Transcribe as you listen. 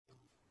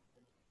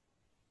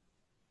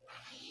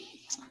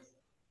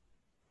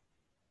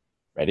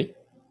Ready?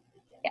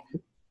 Yeah.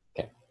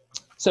 Okay.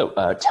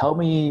 So tell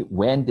me,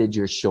 when did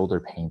your shoulder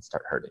pain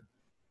start hurting?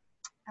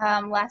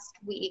 Last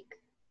week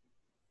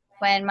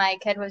when my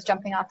kid was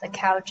jumping off the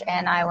couch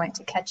and I went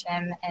to catch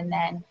him, and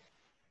then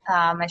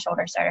my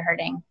shoulder started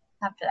hurting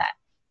after that.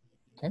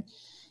 Okay.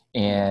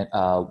 And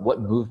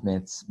what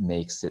movements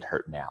makes it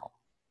hurt now?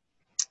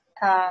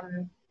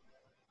 Like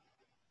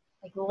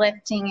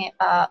lifting it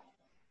up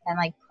and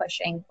like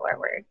pushing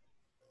forward.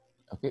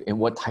 Okay. And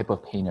what type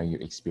of pain are you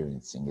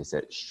experiencing? Is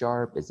it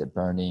sharp? Is it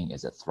burning?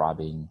 Is it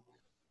throbbing?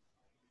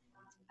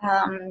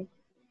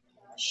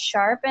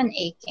 Sharp and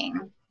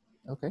aching.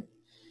 Okay.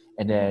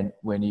 And then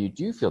when you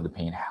do feel the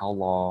pain, how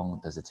long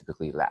does it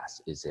typically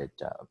last? Is it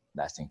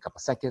lasting a couple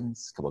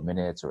seconds, a couple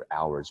minutes, or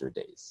hours or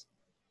days?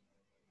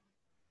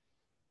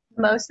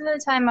 Most of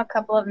the time a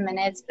couple of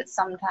minutes, but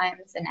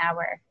sometimes an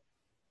hour.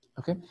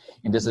 Okay.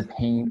 And does the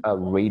pain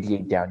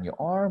radiate down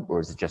your arm, or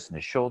is it just in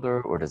the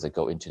shoulder, or does it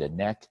go into the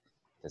neck?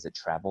 Does it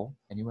travel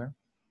anywhere?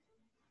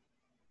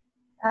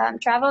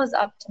 Travels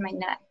up to my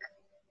neck.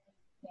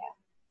 Yeah.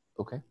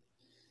 Okay.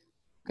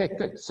 Okay,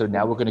 good. So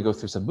now we're going to go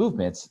through some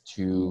movements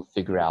to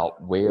figure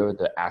out where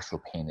the actual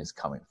pain is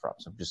coming from.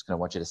 So I'm just going to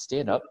want you to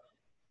stand up.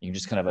 You can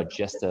just kind of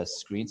adjust the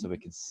screen so we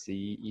can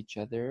see each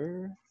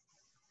other.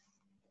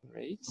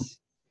 Great.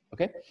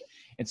 Okay.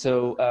 And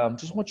so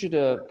just want you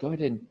to go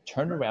ahead and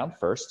turn around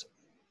first.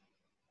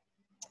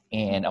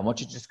 And I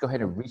want you to just go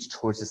ahead and reach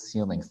towards the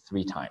ceiling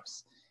 3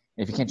 times.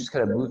 And if you can't, just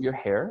kind of move your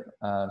hair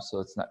so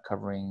it's not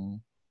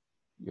covering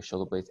your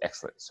shoulder blades.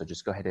 Excellent. So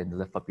just go ahead and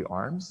lift up your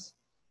arms.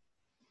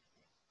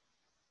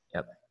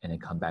 Yep, and then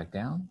come back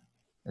down.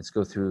 Let's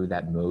go through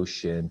that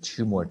motion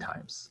 2 more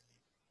times.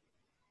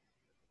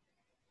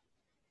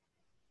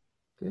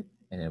 Good,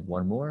 and then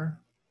 1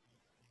 more.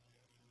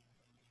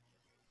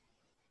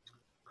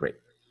 Great,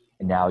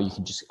 and now you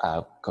can just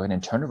go ahead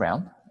and turn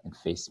around and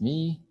face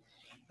me.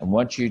 I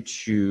want you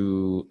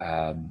to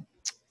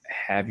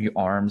have your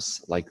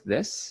arms like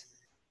this.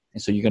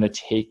 And so you're gonna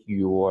take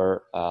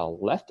your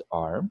left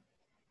arm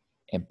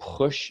and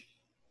push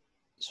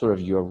sort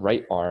of your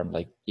right arm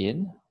like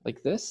in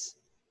like this,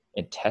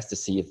 and test to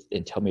see if,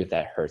 and tell me if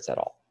that hurts at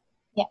all.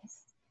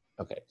 Yes.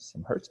 Okay,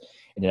 some hurts.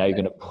 And now you're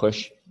gonna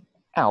push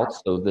out.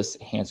 So this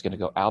hand's gonna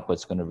go out, but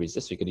it's gonna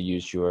resist. So you're gonna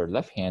use your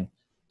left hand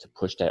to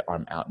push that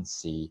arm out and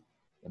see,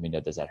 let me know,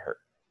 does that hurt?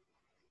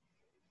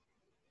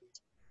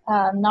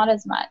 Not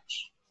as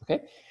much.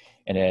 Okay,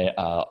 and then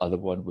other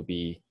one would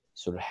be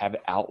sort of have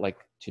it out like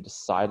to the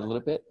side a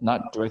little bit,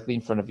 not directly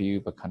in front of you,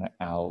 but kind of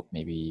out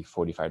maybe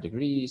 45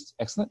 degrees.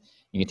 Excellent.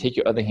 You can take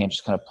your other hand,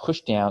 just kind of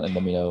push down and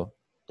let me know,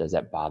 does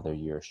that bother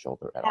your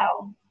shoulder at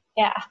all?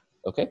 Yeah.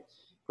 Okay,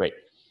 great.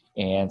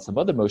 And some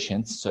other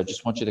motions. So I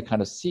just want you to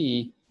kind of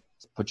see,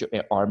 put your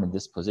arm in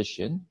this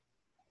position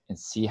and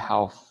see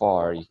how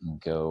far you can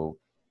go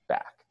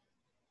back.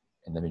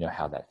 And let me know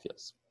how that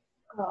feels.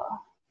 Oh.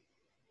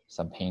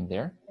 Some pain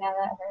there? Yeah,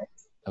 that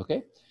hurts.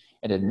 Okay.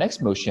 And then the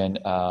next motion,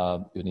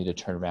 you'll need to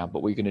turn around.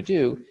 But what you're going to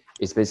do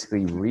is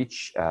basically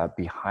reach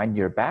behind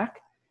your back.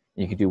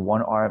 You can do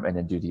one arm and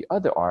then do the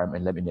other arm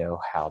and let me know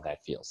how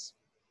that feels.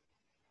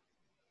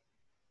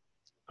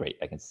 Great.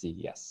 I can see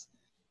yes.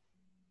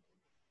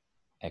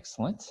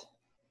 Excellent.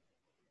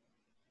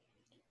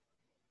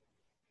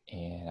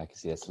 And I can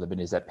see that's a little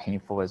bit. Is that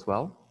painful as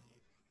well?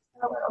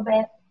 A little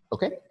bit.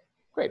 Okay,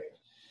 great.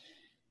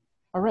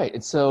 All right,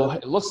 and so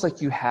it looks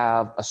like you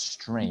have a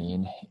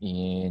strain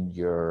in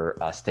your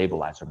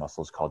stabilizer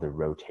muscles called the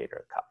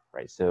rotator cuff,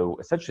 right? So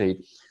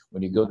essentially,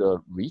 when you go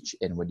to reach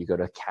and when you go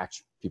to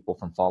catch people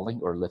from falling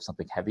or lift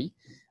something heavy,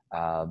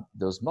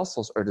 those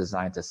muscles are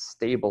designed to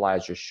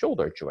stabilize your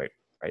shoulder joint,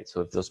 right? So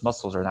if those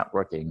muscles are not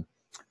working,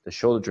 the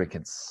shoulder joint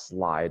can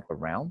slide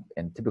around,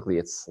 and typically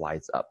it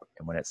slides up.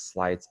 And when it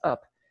slides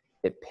up,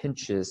 it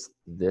pinches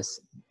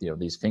this,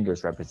 these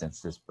fingers represents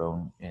this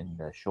bone in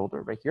the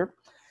shoulder right here.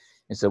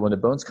 And so when the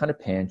bones kind of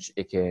pinch,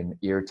 it can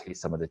irritate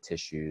some of the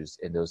tissues,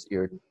 and those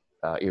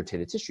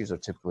irritated tissues are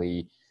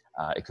typically,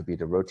 it could be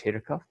the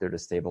rotator cuff, they're the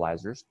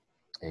stabilizers.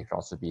 It could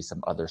also be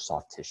some other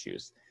soft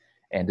tissues.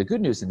 And the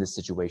good news in this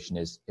situation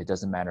is it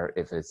doesn't matter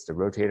if it's the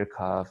rotator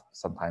cuff,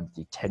 sometimes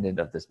the tendon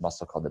of this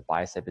muscle called the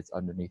bicep is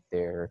underneath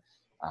there.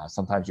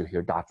 Sometimes you'll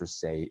hear doctors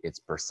say it's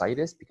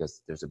bursitis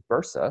because there's a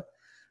bursa,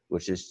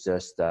 which is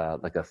just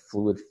like a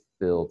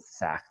fluid-filled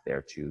sac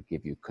there to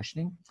give you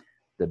cushioning.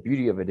 The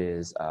beauty of it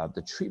is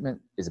the treatment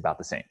is about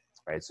the same,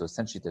 right? So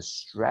essentially the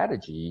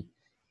strategy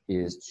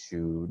is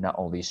to not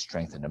only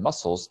strengthen the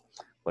muscles,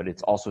 but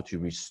it's also to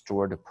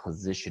restore the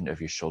position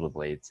of your shoulder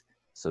blades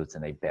so it's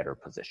in a better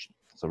position.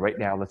 So right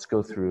now, let's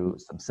go through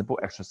some simple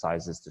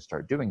exercises to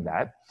start doing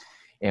that.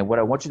 And what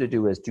I want you to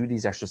do is do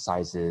these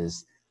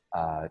exercises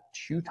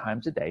 2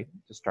 times a day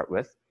to start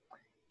with.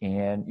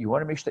 And you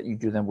want to make sure that you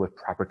do them with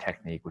proper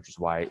technique, which is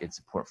why it's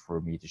important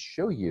for me to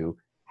show you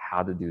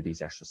how to do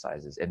these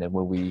exercises. And then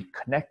when we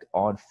connect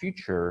on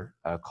future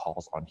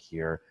calls on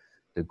here,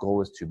 the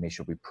goal is to make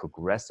sure we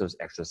progress those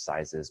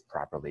exercises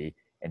properly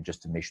and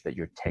just to make sure that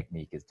your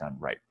technique is done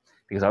right.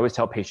 Because I always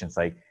tell patients,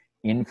 like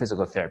in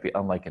physical therapy,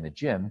 unlike in the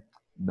gym,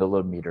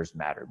 millimeters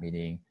matter,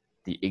 meaning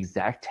the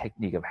exact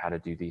technique of how to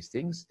do these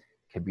things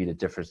can be the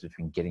difference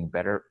between getting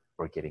better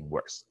or getting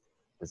worse.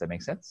 Does that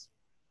make sense?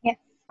 Yeah.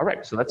 All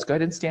right, so let's go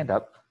ahead and stand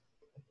up.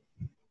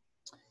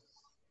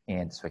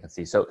 And so I can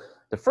see. So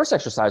the first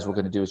exercise we're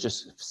going to do is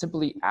just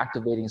simply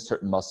activating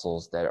certain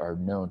muscles that are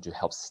known to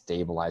help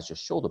stabilize your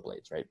shoulder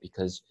blades, right?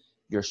 Because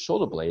your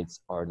shoulder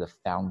blades are the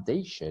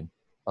foundation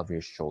of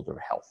your shoulder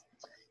health.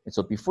 And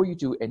so before you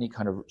do any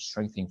kind of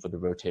strengthening for the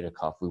rotator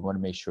cuff, we want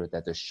to make sure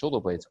that the shoulder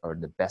blades are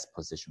in the best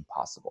position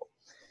possible.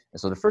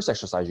 And so the first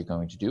exercise you're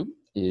going to do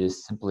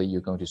is simply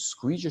you're going to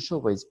squeeze your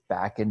shoulder blades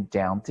back and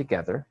down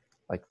together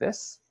like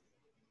this,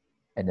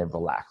 and then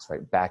relax,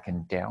 right? Back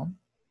and down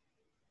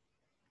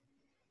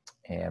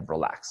and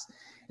relax.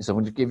 And so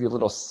when you give you a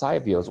little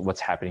side view of what's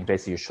happening,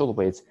 basically your shoulder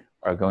blades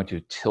are going to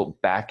tilt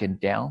back and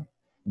down.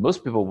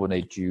 Most people, when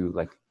they do,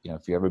 like, you know,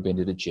 if you've ever been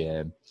to the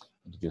gym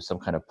and you do some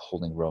kind of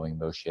pulling, rowing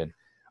motion,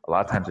 a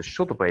lot of times the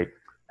shoulder blade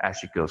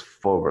actually goes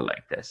forward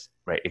like this,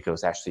 right?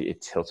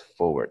 It tilts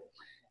forward.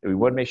 And we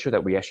want to make sure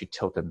that we actually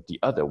tilt them the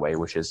other way,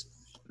 which is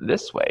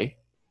this way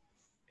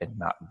and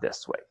not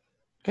this way.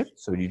 Okay,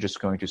 so you're just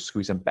going to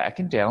squeeze them back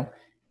and down,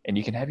 and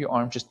you can have your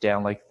arm just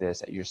down like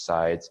this at your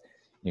sides.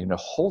 You're going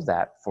to hold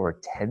that for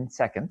 10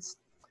 seconds.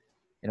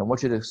 And I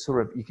want you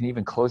to you can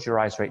even close your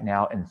eyes right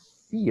now and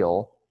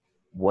feel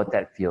what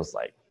that feels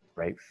like,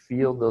 right?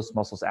 Feel those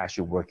muscles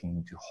actually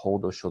working to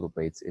hold those shoulder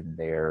blades in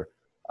their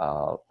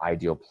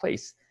ideal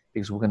place,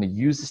 because we're going to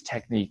use this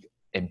technique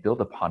and build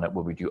upon it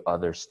when we do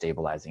other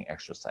stabilizing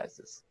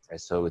exercises,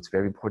 right? So it's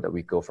very important that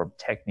we go from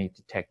technique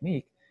to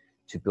technique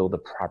to build a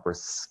proper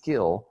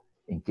skill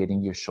in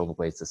getting your shoulder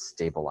blades to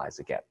stabilize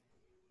again.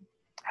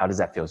 How does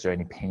that feel? Is there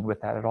any pain with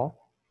that at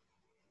all?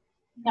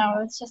 No,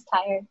 it's just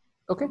tired.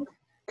 Okay,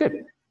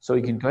 good. So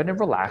you can go ahead and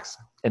relax.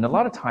 And a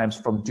lot of times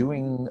from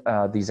doing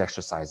these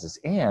exercises,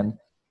 and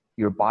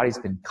your body's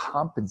been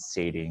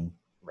compensating,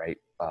 right,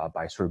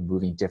 by sort of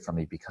moving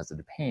differently because of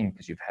the pain,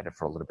 because you've had it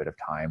for a little bit of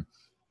time.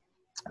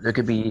 There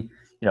could be,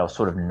 you know,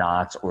 sort of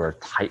knots or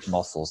tight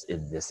muscles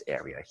in this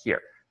area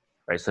here,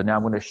 right? So now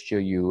I'm going to show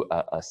you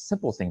a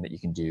simple thing that you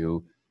can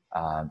do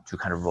to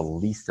kind of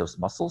release those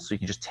muscles. So you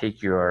can just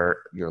take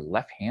your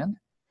left hand,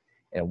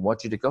 and I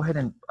want you to go ahead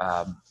and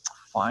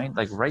find,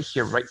 like, right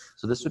here, right?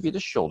 So this would be the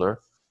shoulder,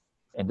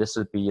 and this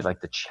would be like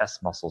the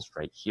chest muscles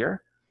right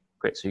here.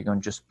 Great. So you're going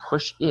to just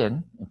push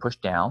in and push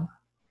down,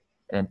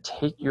 and then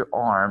take your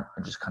arm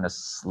and just kind of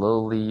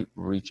slowly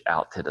reach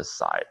out to the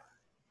side.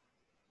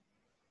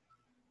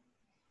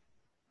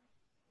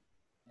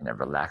 And then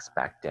relax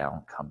back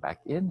down, come back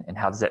in. And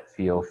how does that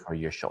feel for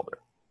your shoulder?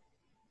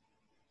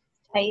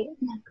 Tight.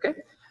 Okay.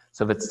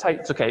 So if it's tight,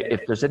 it's okay.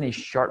 If there's any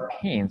sharp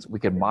pains, we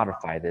can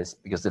modify this,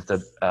 because if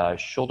the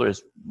shoulder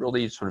is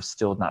really sort of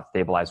still not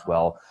stabilized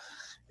well,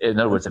 in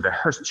other words, if it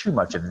hurts too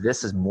much, if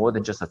this is more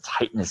than just a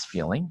tightness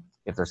feeling,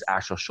 if there's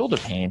actual shoulder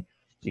pain,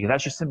 you can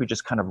actually simply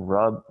just kind of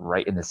rub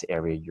right in this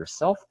area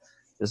yourself.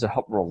 This will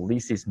help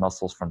release these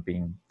muscles from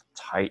being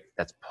tight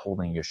that's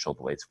pulling your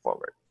shoulder blades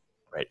forward,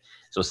 right?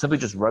 So simply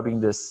just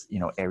rubbing this, you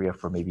know, area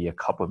for maybe a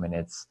couple of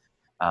minutes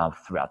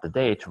throughout the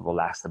day to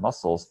relax the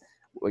muscles.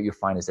 What you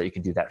find is that you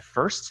can do that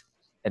first,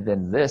 and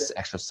then this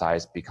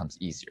exercise becomes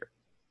easier,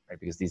 right?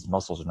 Because these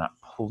muscles are not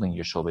pulling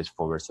your shoulder blades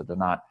forward, so they're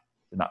not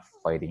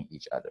fighting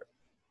each other.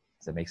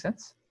 Does that make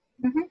sense?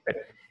 Mm-hmm. Right.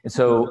 And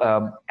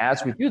so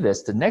as we do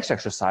this, the next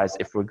exercise,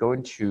 if we're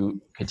going to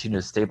continue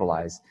to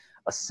stabilize,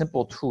 a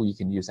simple tool you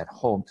can use at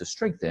home to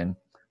strengthen,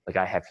 like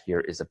I have here,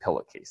 is a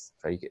pillowcase.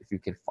 Right? If you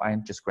can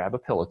find, just grab a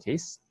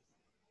pillowcase.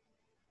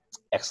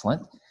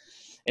 Excellent.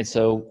 And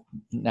so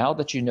now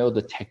that you know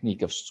the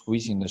technique of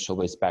squeezing the shoulder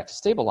blades back to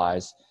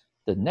stabilize,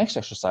 the next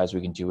exercise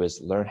we can do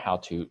is learn how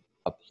to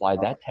apply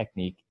that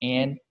technique.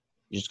 And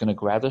you're just going to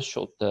grab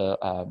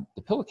the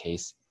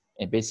pillowcase,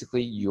 and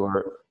basically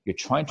you're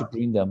trying to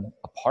bring them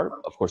apart.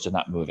 Of course, they're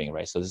not moving,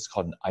 right? So this is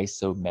called an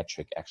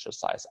isometric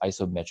exercise.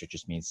 Isometric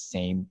just means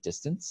same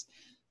distance,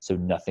 so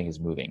nothing is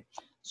moving.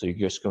 So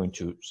you're just going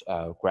to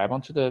grab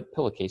onto the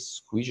pillowcase,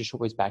 squeeze your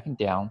shoulder blades back and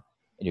down,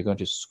 and you're going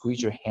to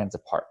squeeze your hands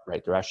apart,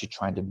 right? They're actually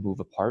trying to move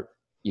apart,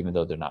 even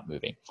though they're not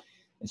moving.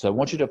 And so I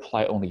want you to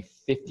apply only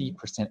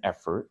 50%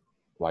 effort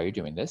while you're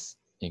doing this.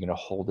 You're going to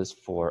hold this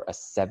for a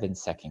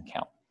 7-second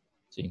count.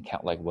 So you can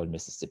count like 1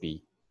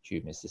 Mississippi,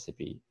 2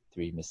 Mississippi,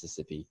 3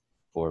 Mississippi,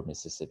 4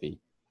 Mississippi,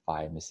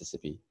 5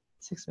 Mississippi,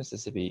 6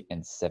 Mississippi,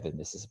 and 7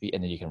 Mississippi,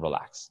 and then you can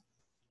relax.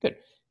 Good.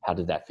 How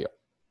did that feel?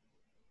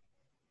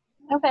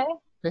 Okay.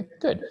 Okay,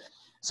 good.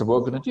 So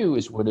what we're going to do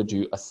is we're going to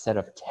do a set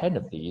of 10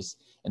 of these.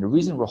 And the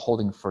reason we're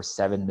holding for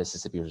 7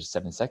 Mississippi or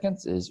 7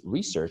 seconds is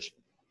research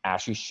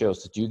actually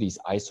shows to do these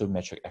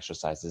isometric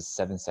exercises,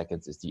 7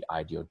 seconds is the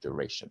ideal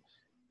duration.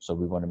 So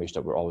we want to make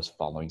sure that we're always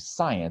following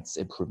science,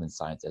 improvement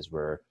science, as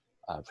we're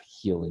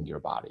healing your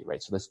body,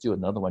 right? So let's do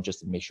another one just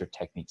to make sure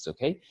technique's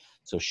okay.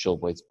 So shoulder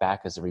blades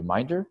back as a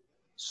reminder,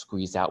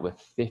 squeeze out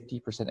with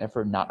 50%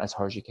 effort, not as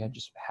hard as you can,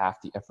 just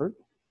half the effort.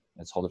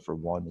 Let's hold it for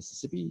 1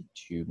 Mississippi,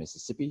 2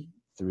 Mississippi,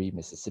 3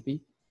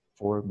 Mississippi,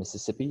 4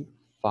 Mississippi,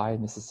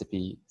 5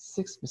 Mississippi,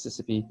 6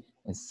 Mississippi,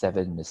 and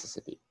 7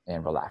 Mississippi,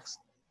 and relax.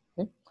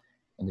 Okay?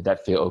 And did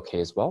that feel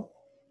okay as well?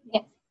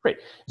 Yes. Great.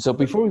 So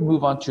before we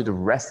move on to the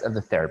rest of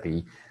the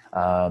therapy,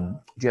 do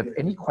you have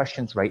any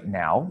questions right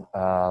now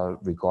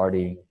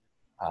regarding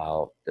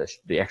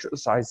the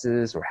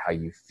exercises or how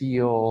you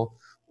feel,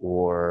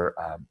 or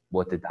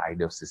what the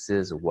diagnosis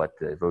is, or what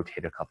the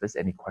rotator cuff is?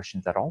 Any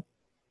questions at all?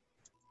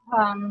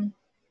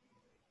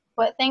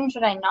 What things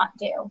should I not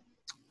do?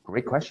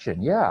 Great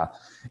question. Yeah.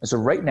 And so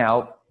right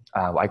now,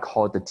 I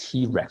call it the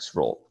T-Rex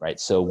roll, right?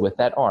 So with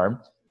that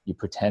arm, you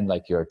pretend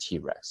like you're a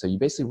T-Rex. So you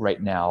basically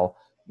right now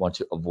want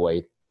to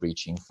avoid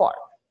reaching far,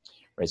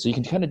 right? So you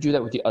can kind of do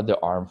that with the other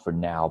arm for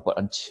now, but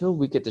until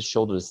we get the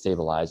shoulder to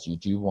stabilize, you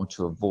do want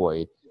to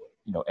avoid,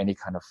 any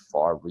kind of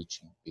far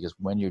reaching, because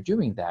when you're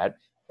doing that,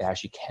 it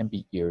actually can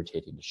be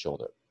irritating the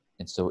shoulder.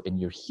 And so in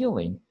your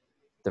healing,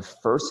 the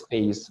first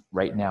phase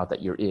right now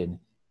that you're in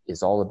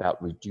is all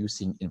about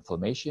reducing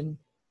inflammation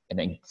and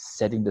then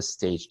setting the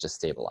stage to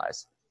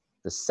stabilize.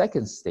 The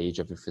second stage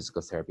of your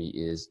physical therapy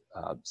is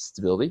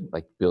stability,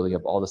 like building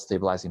up all the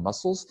stabilizing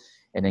muscles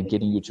and then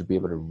getting you to be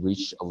able to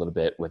reach a little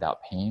bit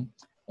without pain.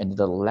 And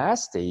the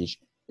last stage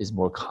is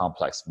more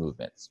complex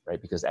movements,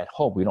 right? Because at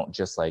home, we don't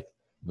just like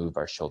move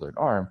our shoulder and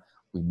arm,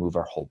 we move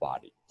our whole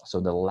body. So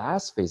the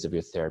last phase of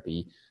your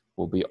therapy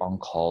will be on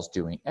calls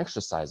doing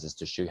exercises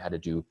to show you how to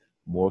do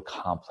more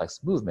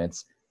complex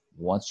movements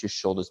once your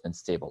shoulder's been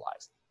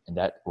stabilized. And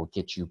that will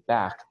get you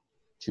back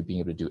to being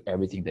able to do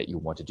everything that you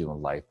want to do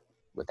in life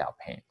without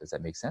pain. Does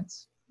that make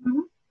sense?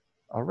 Mm-hmm.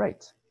 All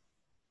right.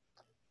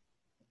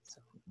 So,